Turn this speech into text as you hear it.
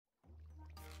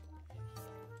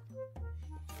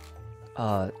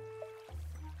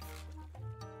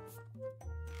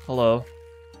Hello.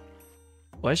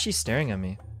 Why is she staring at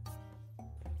me?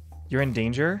 You're in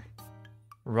danger?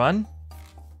 Run?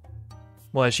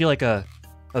 What, is she like a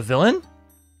villain?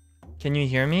 Can you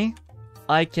hear me?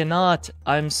 I cannot.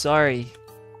 I'm sorry.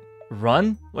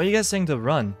 Run? What are you guys saying to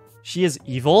run? She is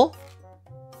evil?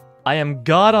 I am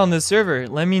God on the server.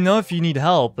 Let me know if you need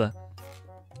help.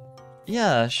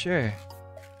 Yeah, sure.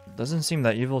 Doesn't seem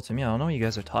that evil to me. I don't know what you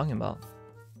guys are talking about.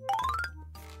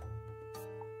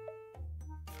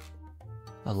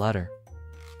 A ladder.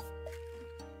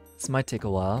 This might take a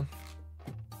while.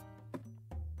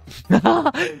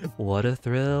 What a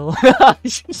thrill.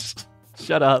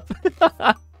 Shut up.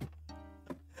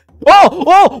 Whoa!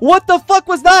 Whoa! What the fuck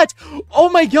was that? Oh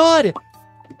my god!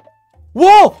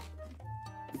 Whoa!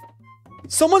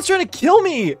 Someone's trying to kill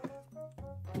me!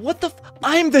 What the f-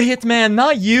 I'm the hitman,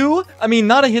 not you! I mean,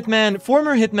 not a hitman,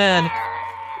 former hitman.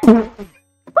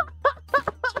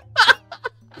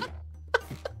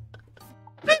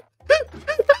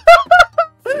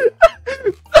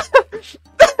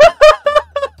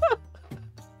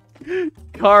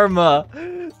 Karma.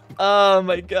 Oh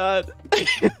my god.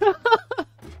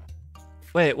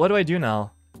 Wait, what do I do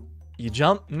now? You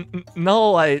jump?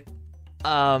 No,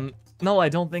 no, I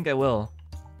don't think I will.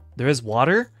 There is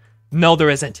water? No, there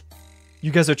isn't.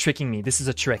 You guys are tricking me. This is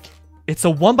a trick. It's a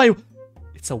one by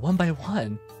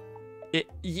one.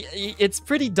 It's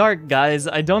pretty dark, guys.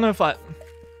 I don't know if I...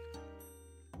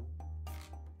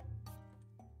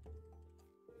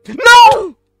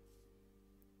 No!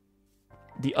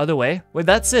 The other way? Wait,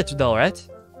 that's it though, right?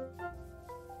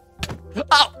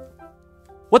 Ow!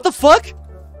 What the fuck?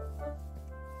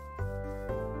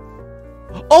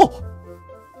 Oh!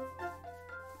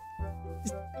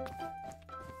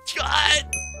 God!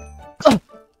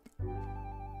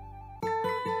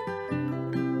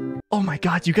 Oh my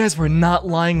god, you guys were not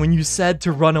lying when you said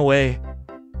to run away.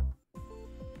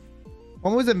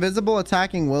 One was invisible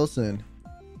attacking Wilson.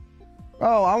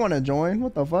 Oh, I want to join.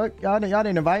 What the fuck? Y'all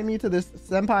didn't invite me to this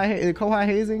senpai kohai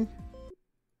hazing?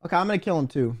 Okay, I'm gonna kill him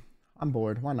too. I'm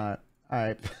bored. Why not? All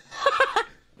right.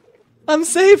 I'm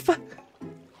safe.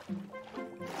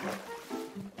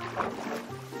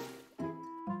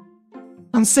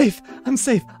 I'm safe. I'm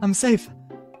safe. I'm safe.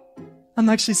 I'm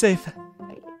actually safe.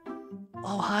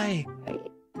 Oh, hi.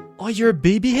 Oh, you're a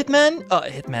baby hitman?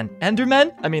 Hitman.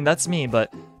 Enderman? I mean, that's me,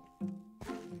 but...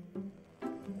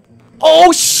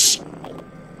 Oh, shh!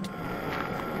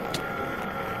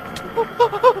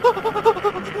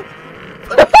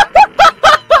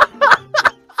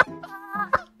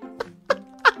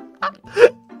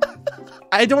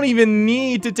 I don't even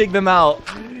need to take them out.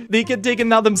 They can take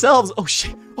them out themselves. Oh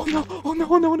shit. Oh no. Oh no.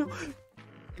 Oh no. No.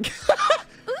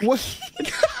 What?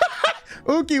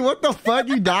 Uki, what the fuck?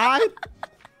 You died?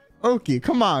 Uki,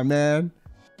 come on, man.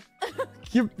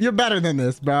 You're better than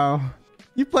this, bro.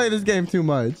 You play this game too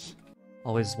much.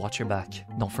 Always watch your back.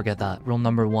 Don't forget that. Rule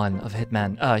number 1 of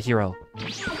Hitman. Hero.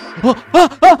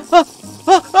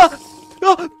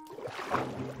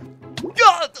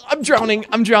 I'm drowning.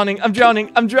 I'm drowning. I'm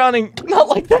drowning. I'm drowning. Not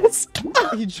like this.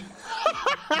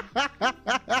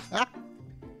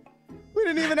 We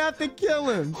didn't even have to kill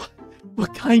him.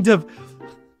 What kind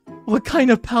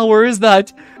of power is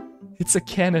that? It's a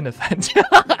canon event.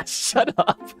 Shut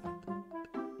up.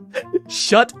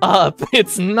 Shut up.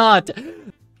 It's not.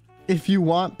 If you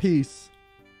want peace,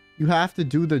 you have to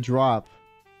do the drop.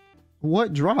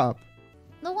 What drop?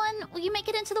 The one where you make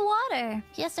it into the water.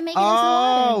 He has to make it into the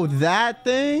water. Oh, that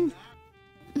thing?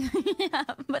 Yeah,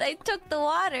 but I took the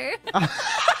water.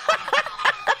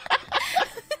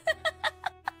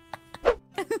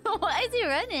 Why is he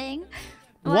running?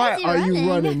 Why are you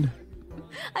running?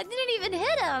 I didn't even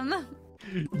hit him.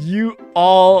 You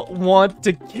all want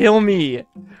to kill me.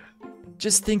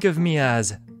 Just think of me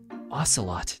as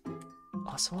Ocelot.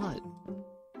 Ocelot.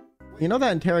 You know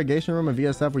that interrogation room in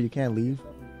VSF where you can't leave?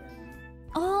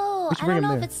 Oh, I don't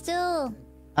know if it's still...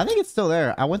 I think it's still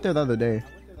there. I went there the other day.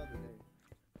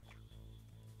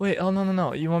 Wait, oh no, no,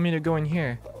 no. You want me to go in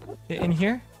here? In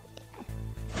here?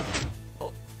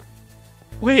 Oh.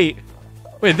 Wait.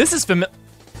 Wait, this is familiar.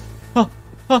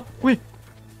 Oh, wait.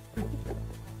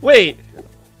 Wait.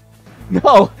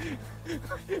 No.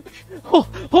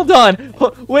 Hold on.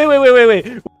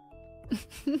 Wait.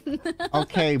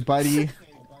 Okay, buddy.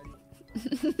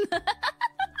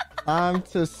 Time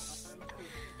to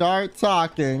start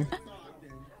talking.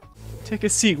 Take a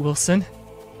seat, Wilson.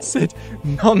 Sit.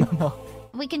 No.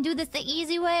 We can do this the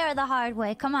easy way or the hard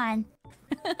way. Come on.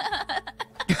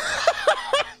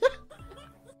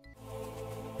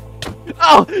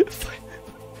 Oh!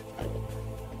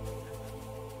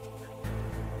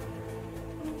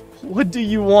 What do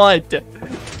you want?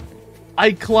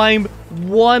 I climb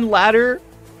one ladder?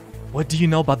 What do you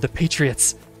know about the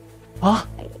Patriots? Huh?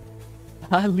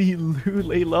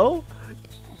 Hallelujah.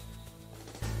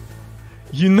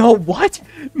 You know what?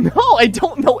 No, I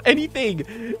don't know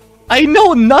anything. I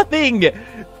know nothing.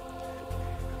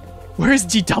 Where's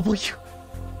GW?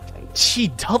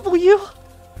 GW?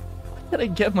 What did I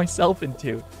get myself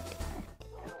into?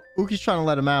 Uki's trying to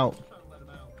let him out.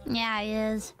 Yeah, he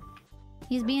is.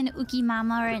 He's being Uki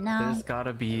Mama right now. There's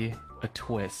gotta be a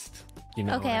twist. You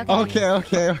know. Okay,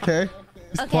 Okay.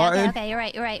 He's plotting. Okay. You're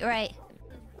right.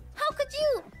 How could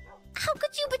you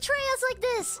betray us like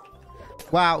this?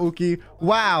 Wow, Uki.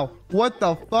 Wow. What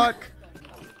the fuck?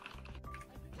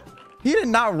 He did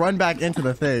not run back into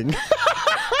the thing.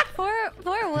 Poor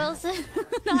Wilson.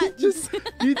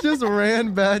 He just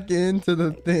ran back into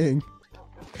the thing.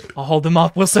 I'll hold him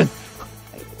off, Wilson.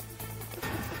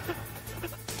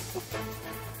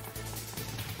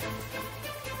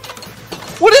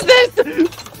 What is this?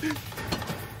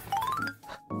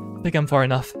 I think I'm far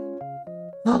enough.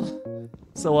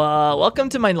 So, welcome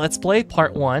to my Let's Play,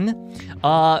 part 1.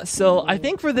 So I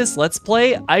think for this Let's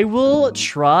Play, I will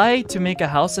try to make a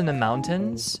house in the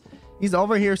mountains. He's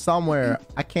over here somewhere.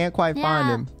 I can't quite find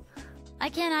him. I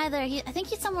can't either. I think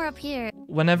he's somewhere up here.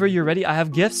 Whenever you're ready, I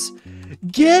have gifts.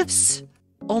 Gifts!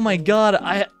 Oh my god,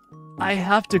 I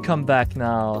have to come back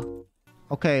now.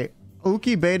 Okay,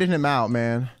 Uki baited him out,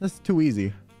 man. That's too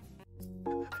easy.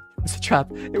 It was a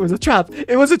trap. It was a trap.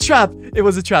 It was a trap. It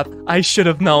was a trap. I should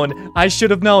have known. I should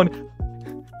have known.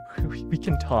 We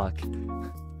can talk.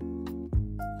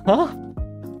 Huh?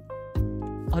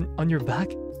 On your back?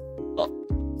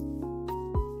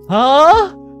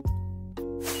 Huh?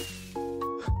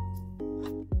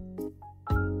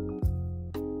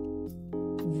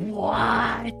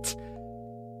 What?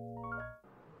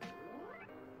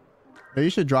 You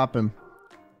should drop him.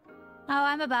 Oh,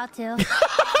 I'm about to.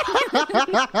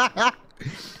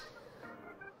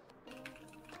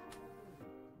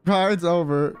 Ride's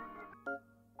over.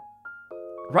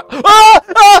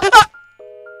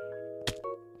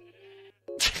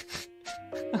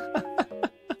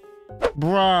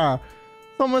 Bruh.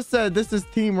 Someone said this is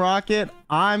Team Rocket.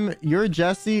 You're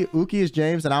Jesse, Uki is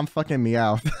James, and I'm fucking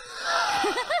Meowth.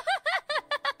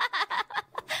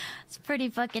 It's pretty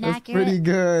fucking That's accurate. pretty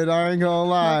good. I ain't gonna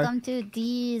lie. Welcome to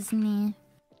Disney.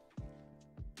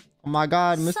 Oh my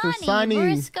god, Mr. Sunny.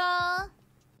 Briscoe.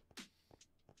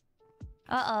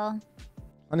 Uh-oh.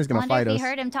 Sunny's gonna fight Wonder if us. you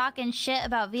heard him talking shit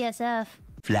about VSF.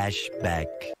 Flashback.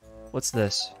 What's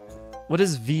this? What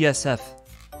is VSF?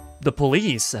 The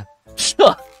police.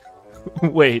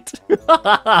 Wait.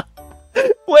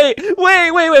 wait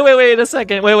a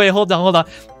second. Wait, hold on.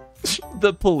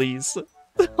 The police.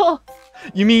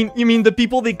 You mean the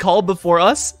people they call before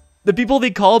us? The people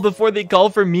they call before they call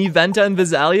for me, Venta, and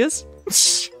Visalius?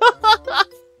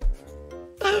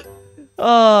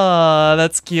 Oh,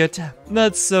 that's cute.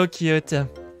 That's so cute.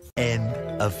 End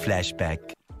of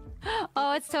flashback.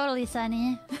 Oh, it's totally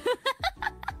Sunny.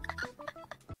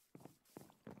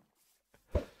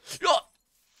 No!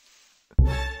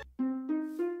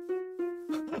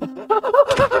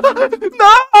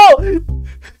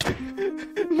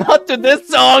 Not to this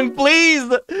song,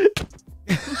 please!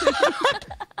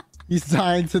 He's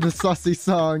dying to the sussy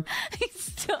song. He's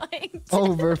dying.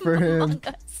 Over for him.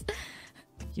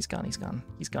 He's gone.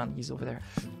 He's over there.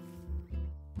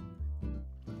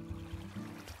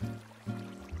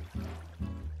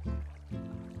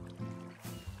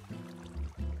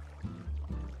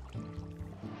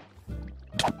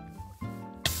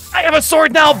 I have a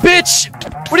sword now, bitch!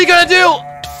 What are you gonna do?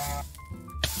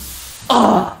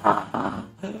 Ah!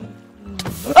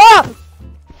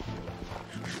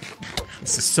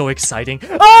 This is so exciting.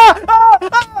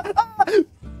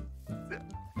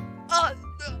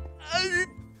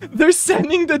 They're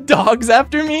sending the dogs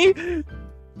after me?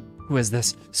 Who is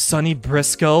this? Sonny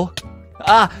Briscoe?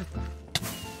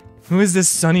 Who is this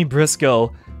Sonny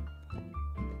Briscoe?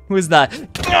 Who is that?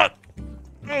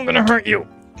 I'm gonna hurt you.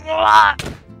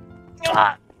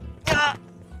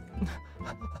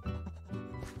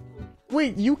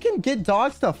 Wait, you can get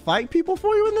dogs to fight people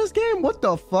for you in this game? What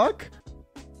the fuck?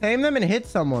 Tame them and hit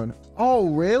someone. Oh,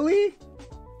 really?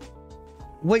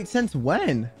 Wait, since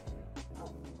when?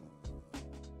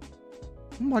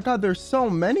 Oh my god, there's so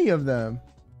many of them.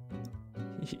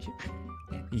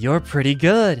 You're pretty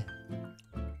good.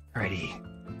 Pretty.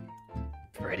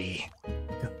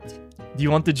 Do you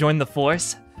want to join the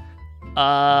force?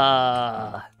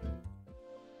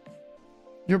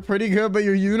 You're pretty good, but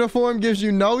your uniform gives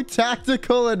you no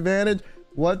tactical advantage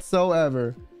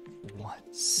whatsoever.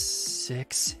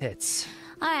 6 hits.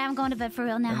 Alright, I'm going to bed for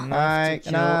real now. Enough Night, to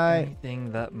good kill night.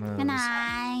 anything that moves, Good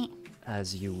night.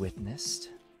 as you witnessed.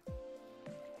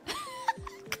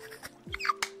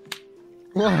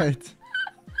 What?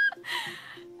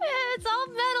 It's all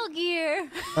Metal Gear.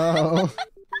 Oh.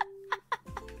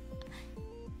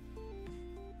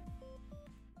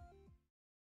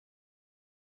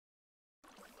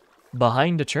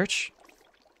 Behind the church?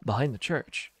 Behind the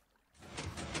church.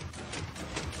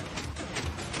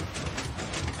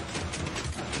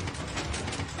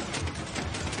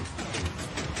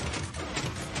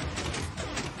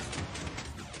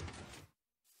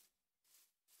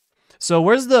 So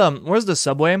where's the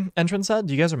subway entrance at?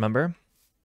 Do you guys remember?